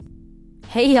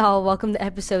Hey y'all, welcome to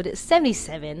episode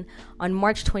 77 on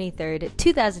March 23rd,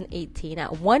 2018 at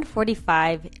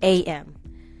 1:45 a.m.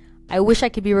 I wish I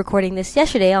could be recording this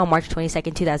yesterday on March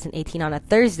 22nd, 2018 on a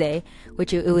Thursday,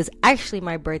 which it was actually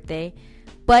my birthday,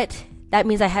 but that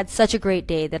means I had such a great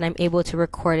day that I'm able to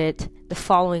record it the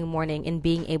following morning and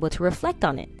being able to reflect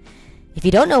on it. If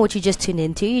you don't know what you just tuned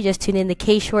into, you just tuned in to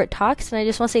K Short Talks, and I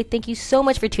just want to say thank you so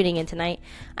much for tuning in tonight.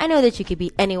 I know that you could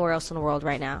be anywhere else in the world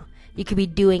right now. You could be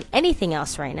doing anything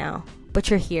else right now, but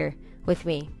you're here with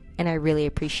me, and I really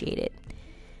appreciate it.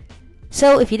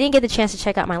 So if you didn't get the chance to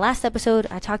check out my last episode,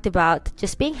 I talked about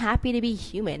just being happy to be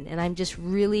human, and I'm just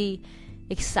really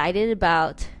excited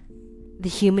about the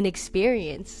human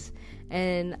experience.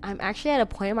 And I'm actually at a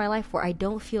point in my life where I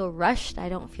don't feel rushed. I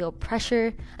don't feel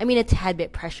pressure. I mean, a tad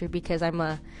bit pressure because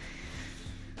I'm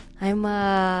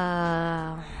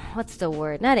what's the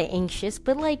word? Not anxious,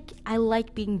 but I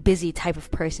like being busy type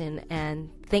of person, and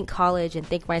thank college and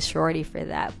thank my sorority for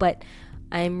that. But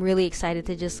I'm really excited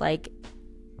to just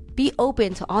be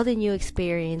open to all the new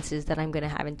experiences that I'm going to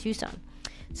have in Tucson.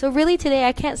 So really today,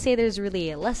 I can't say there's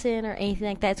really a lesson or anything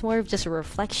like that. It's more of just a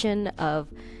reflection of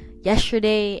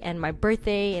yesterday and my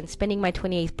birthday and spending my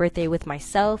 28th birthday with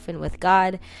myself and with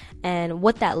God and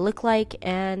what that looked like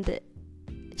and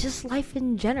just life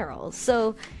in general.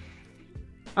 So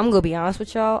I'm gonna be honest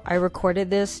with y'all, I recorded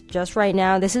this just right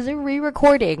now. This is a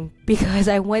re-recording because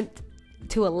I went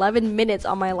to 11 minutes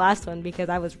on my last one because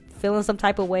I was feeling some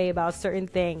type of way about a certain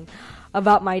thing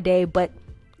about my day, but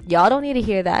y'all don't need to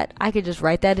hear that. I could just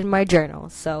write that in my journal.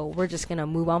 So we're just gonna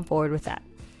move on forward with that.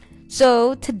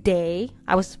 So today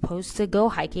I was supposed to go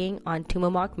hiking on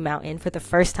Tumamoc Mountain for the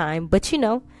first time, but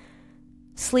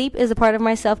sleep is a part of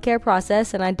my self-care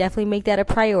process, and I definitely make that a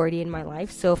priority in my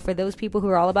life. So for those people who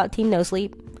are all about team no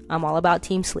sleep, I'm all about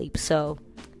team sleep. So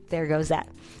there goes that.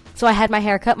 So I had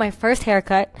my first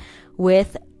haircut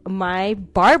with my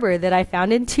barber that I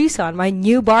found in Tucson, my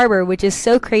new barber, which is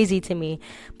so crazy to me.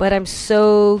 But I'm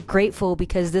so grateful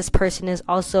because this person is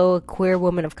also a queer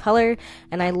woman of color,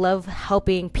 and I love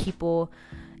helping people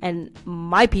and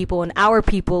my people and our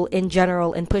people in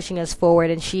general and pushing us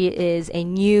forward. And she is a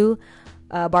new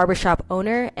barbershop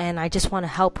owner, and I just want to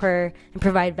help her and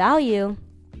provide value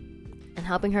and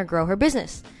helping her grow her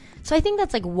business. So I think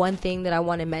that's one thing that I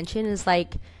want to mention is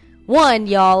one,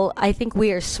 y'all, I think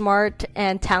we are smart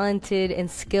and talented and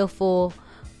skillful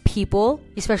people,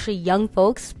 especially young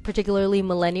folks, particularly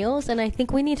millennials, and I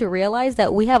think we need to realize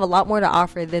that we have a lot more to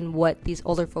offer than what these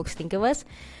older folks think of us.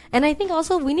 And I think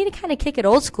also we need to kind of kick it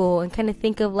old school and kind of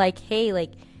think of hey,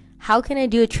 how can I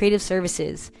do a trade of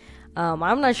services?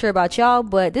 I'm not sure about y'all,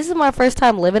 but this is my first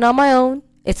time living on my own.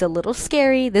 It's a little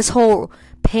scary. This whole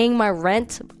paying my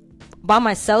rent by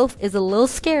myself is a little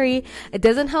scary. It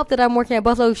doesn't help that I'm working at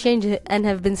Buffalo Exchange and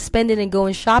have been spending and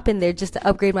going shopping there just to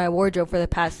upgrade my wardrobe for the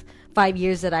past 5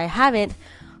 years that I haven't.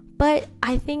 But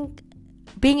I think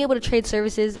being able to trade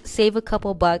services, save a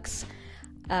couple bucks,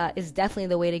 is definitely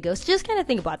the way to go. So just kind of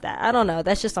think about that. I don't know.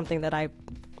 That's just something that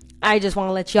I just want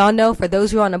to let y'all know. For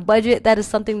those who are on a budget, that is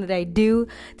something that I do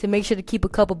to make sure to keep a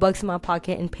couple bucks in my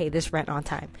pocket and pay this rent on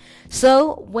time.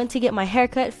 So went to get my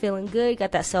haircut, feeling good,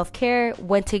 got that self-care,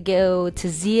 went to go to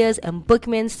Zia's and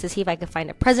Bookman's to see if I could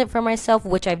find a present for myself,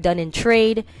 which I've done in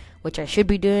trade, which I should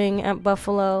be doing at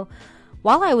Buffalo.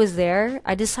 While I was there,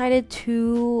 I decided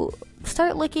to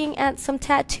start looking at some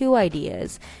tattoo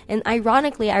ideas. And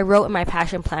ironically, I wrote in my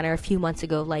passion planner a few months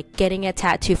ago, getting a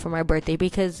tattoo for my birthday,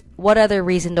 because what other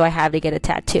reason do I have to get a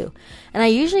tattoo? And I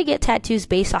usually get tattoos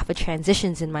based off of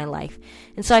transitions in my life.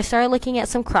 And so I started looking at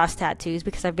some cross tattoos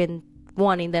because I've been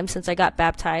wanting them since I got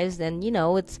baptized. And,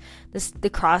 it's the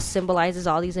cross symbolizes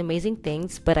all these amazing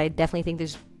things, but I definitely think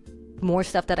there's more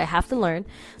stuff that I have to learn.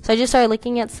 So I just started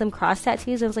looking at some cross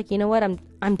tattoos. I was like, you know what,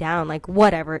 I'm down.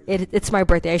 Whatever. It's my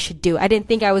birthday. I should do it. I didn't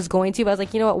think I was going to, but I was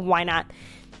like, you know what, why not?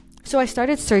 So I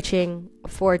started searching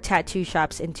for tattoo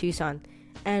shops in Tucson.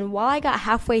 And while I got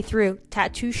halfway through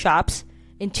tattoo shops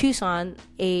in Tucson,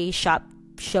 a shop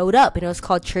showed up, and it was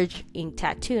called Church Ink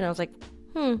Tattoo. And I was like,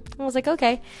 I was like,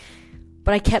 okay.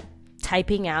 But I kept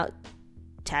typing out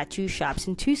tattoo shops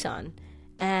in Tucson,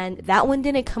 and that one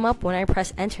didn't come up when I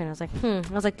pressed enter. And I was like, I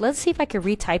was like, let's see if I could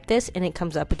retype this, and it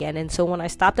comes up again. And so when I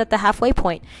stopped at the halfway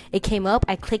point, it came up.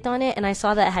 I clicked on it, and I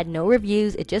saw that it had no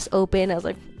reviews. It just opened. I was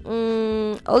like,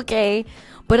 okay.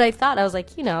 But I thought, I was like,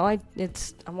 I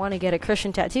want to get a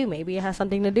Christian tattoo. Maybe it has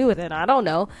something to do with it. I don't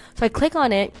know. So I click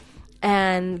on it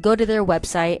and go to their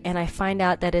website, and I find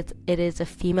out that it is a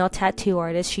female tattoo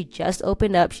artist. She just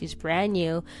opened up. She's brand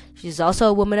new. She's also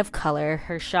a woman of color.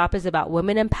 Her shop is about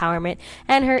women empowerment,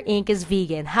 and her ink is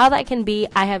vegan. How that can be,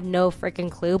 I have no freaking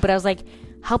clue, but I was like,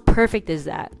 how perfect is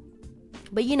that?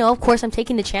 But, of course, I'm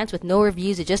taking the chance with no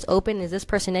reviews. It just opened. Is this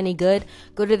person any good?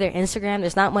 Go to their Instagram.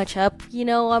 There's not much up.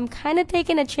 I'm kind of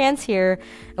taking a chance here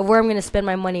of where I'm going to spend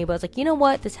my money. But I was like, you know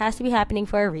what? This has to be happening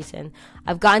for a reason.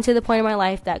 I've gotten to the point in my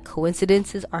life that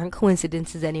coincidences aren't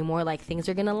coincidences anymore. Like, things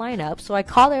are going to line up. So I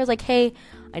called her. I was like, hey,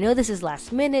 I know this is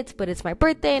last minute, but it's my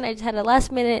birthday, and I just had a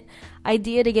last minute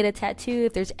idea to get a tattoo.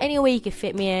 If there's any way you could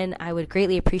fit me in, I would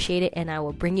greatly appreciate it, and I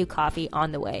will bring you coffee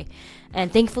on the way. And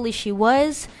thankfully she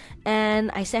was,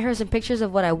 and I sent her some pictures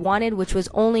of what I wanted, which was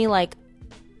only like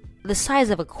the size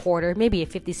of a quarter, maybe a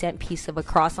 50-cent piece of a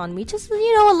cross on me. Just, a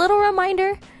little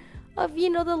reminder of,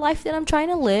 the life that I'm trying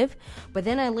to live. But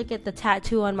then I look at the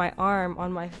tattoo on my arm,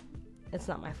 it's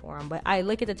not my forearm, but I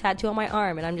look at the tattoo on my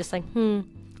arm, and I'm just like,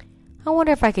 I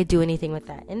wonder if I could do anything with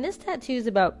that. And this tattoo is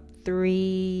about 4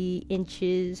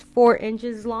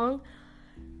 inches long.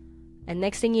 And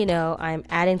next thing you know, I'm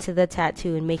adding to the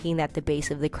tattoo and making that the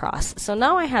base of the cross. So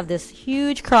now I have this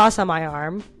huge cross on my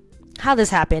arm. How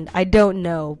this happened, I don't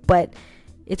know. But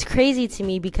it's crazy to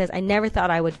me because I never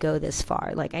thought I would go this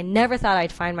far. Like, I never thought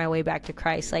I'd find my way back to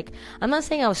Christ. Like, I'm not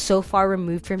saying I was so far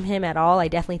removed from him at all. I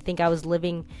definitely think I was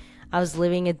living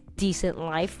a decent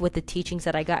life with the teachings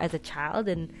that I got as a child,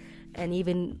 and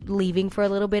even leaving for a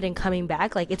little bit and coming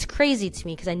back. Like, it's crazy to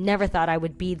me because I never thought I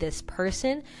would be this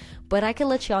person. But I can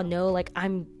let y'all know, like,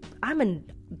 I'm a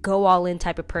go all in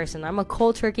type of person. I'm a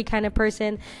cold turkey kind of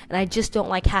person, and I just don't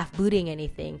like half booting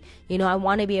anything. I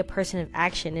want to be a person of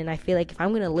action, and I feel like if I'm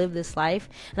going to live this life,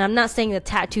 and I'm not saying the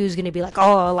tattoo is going to be like,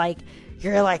 oh, like,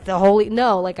 you're like the holy,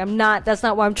 no, like, I'm not, that's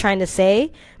not what I'm trying to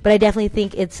say, but I definitely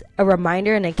think it's a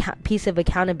reminder and a piece of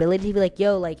accountability to be like,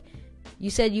 yo, like, you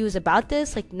said you was about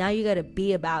this, like, now you gotta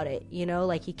be about it,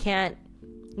 like, you can't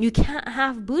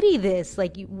half booty this,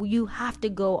 like, you have to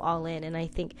go all in. And I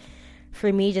think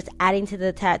for me, just adding to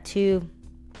the tattoo,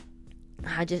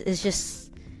 it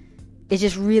just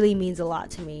really means a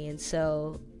lot to me. And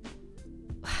so,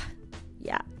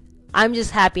 yeah, I'm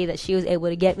just happy that she was able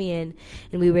to get me in,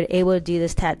 and we were able to do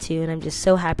this tattoo, and I'm just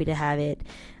so happy to have it.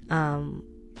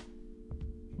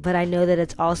 But I know that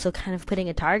it's also kind of putting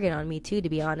a target on me too, to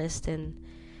be honest. And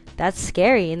that's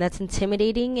scary, and that's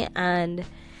intimidating. And,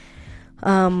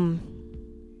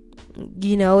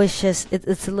 it's just,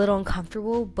 it's a little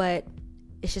uncomfortable, but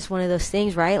it's just one of those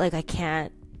things, right? Like, I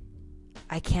can't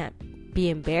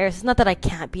be embarrassed. It's not that I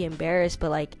can't be embarrassed,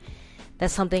 but like,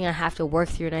 that's something I have to work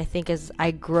through. And I think as I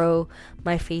grow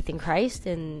my faith in Christ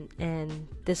and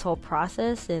this whole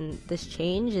process and this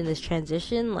change and this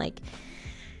transition, like,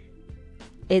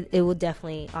 it will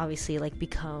definitely, obviously, like,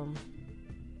 become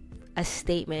a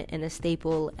statement and a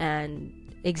staple and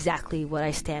exactly what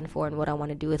I stand for and what I want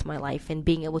to do with my life, and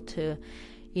being able to,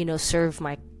 serve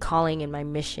my calling and my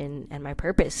mission and my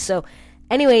purpose. So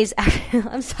anyways,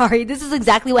 I'm sorry. This is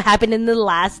exactly what happened in the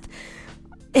last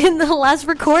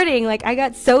recording. Like, I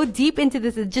got so deep into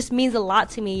this. It just means a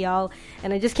lot to me, y'all.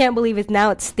 And I just can't believe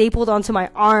it's stapled onto my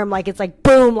arm. Like, it's like,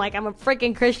 boom, like, I'm a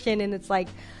freaking Christian. And it's like,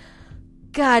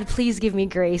 God, please give me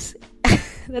grace.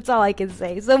 That's all I can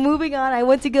say. So moving on, I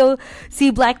went to go see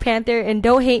Black Panther, and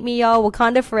don't hate me, y'all,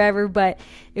 Wakanda Forever, but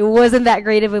it wasn't that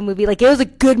great of a movie. Like, it was a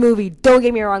good movie, don't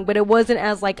get me wrong, but it wasn't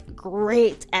as, like,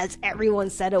 great as everyone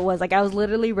said it was. Like, I was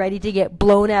literally ready to get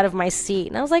blown out of my seat,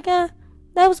 and I was like, that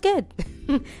was good.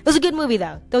 It was a good movie,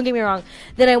 though, don't get me wrong.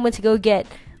 Then I went to go get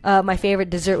my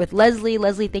favorite dessert with Leslie.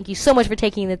 Leslie, thank you so much for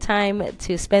taking the time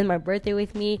to spend my birthday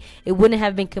with me. It wouldn't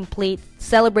have been complete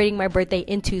celebrating my birthday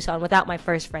in Tucson without my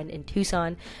first friend in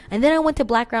Tucson. And then I went to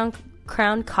Black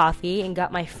Crown Coffee and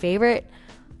got my favorite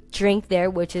drink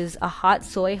there, which is a hot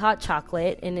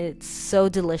chocolate, and it's so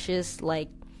delicious, like,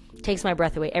 takes my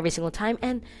breath away every single time.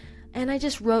 And I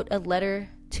just wrote a letter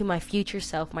to my future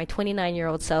self, my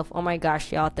 29-year-old self. Oh my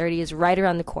gosh, y'all, 30 is right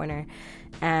around the corner.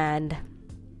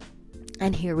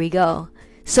 And here we go.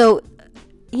 So,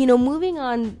 moving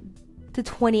on to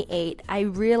 28, I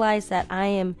realized that I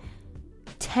am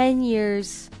 10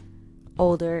 years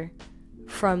older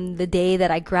from the day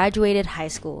that I graduated high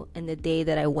school and the day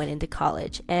that I went into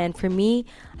college. And for me,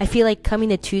 I feel like coming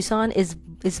to Tucson is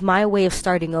my way of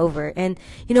starting over. And,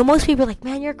 most people are like,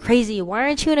 man, you're crazy. Why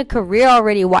aren't you in a career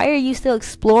already? Why are you still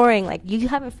exploring? Like, you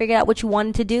haven't figured out what you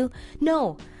wanted to do?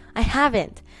 No, I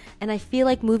haven't. And I feel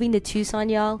like moving to Tucson,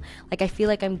 y'all, like, I feel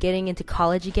like I'm getting into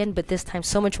college again, but this time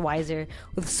so much wiser,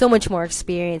 with so much more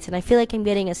experience. And I feel like I'm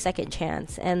getting a second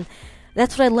chance. And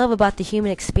that's what I love about the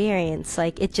human experience.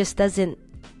 Like, it just doesn't,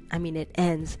 it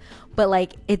ends, but,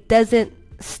 like, it doesn't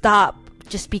stop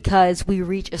just because we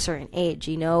reach a certain age.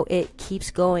 It keeps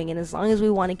going, and as long as we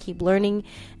want to keep learning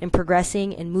and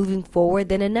progressing and moving forward,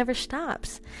 then it never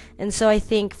stops. And so I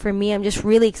think for me, I'm just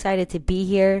really excited to be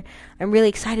here. I'm really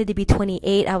excited to be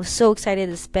 28. I was so excited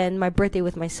to spend my birthday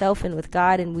with myself and with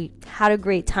God, and we had a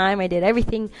great time. I did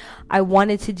everything I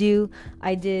wanted to do.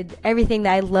 I did everything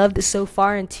that I loved so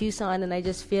far in Tucson, and I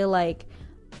just feel like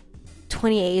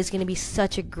 28 is going to be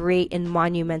such a great and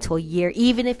monumental year,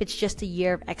 even if it's just a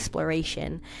year of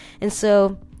exploration. And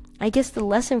so I guess the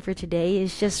lesson for today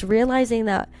is just realizing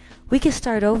that we can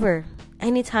start over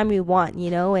anytime we want,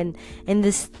 and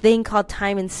this thing called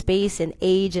time and space and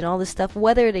age and all this stuff,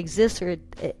 whether it exists or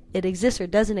it exists or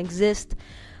doesn't exist,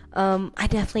 I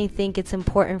definitely think it's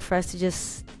important for us to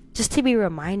just to be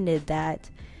reminded that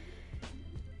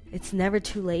it's never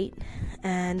too late.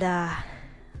 And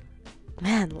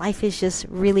man, life is just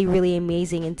really, really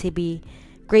amazing, and to be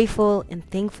grateful and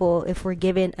thankful if we're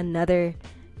given another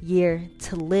year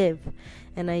to live.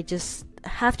 And I just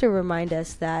have to remind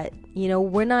us that,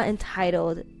 we're not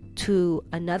entitled to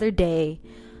another day,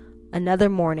 another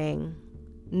morning,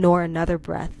 nor another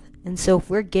breath. And so if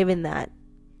we're given that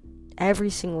every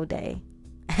single day,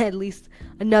 at least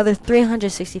another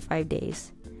 365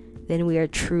 days, then we are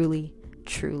truly,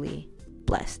 truly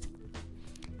blessed.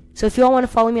 So if you all want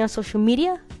to follow me on social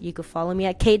media, you can follow me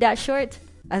at k.short.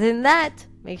 Other than that,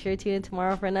 make sure to tune in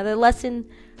tomorrow for another lesson,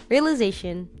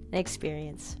 realization, and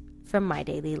experience from my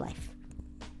daily life.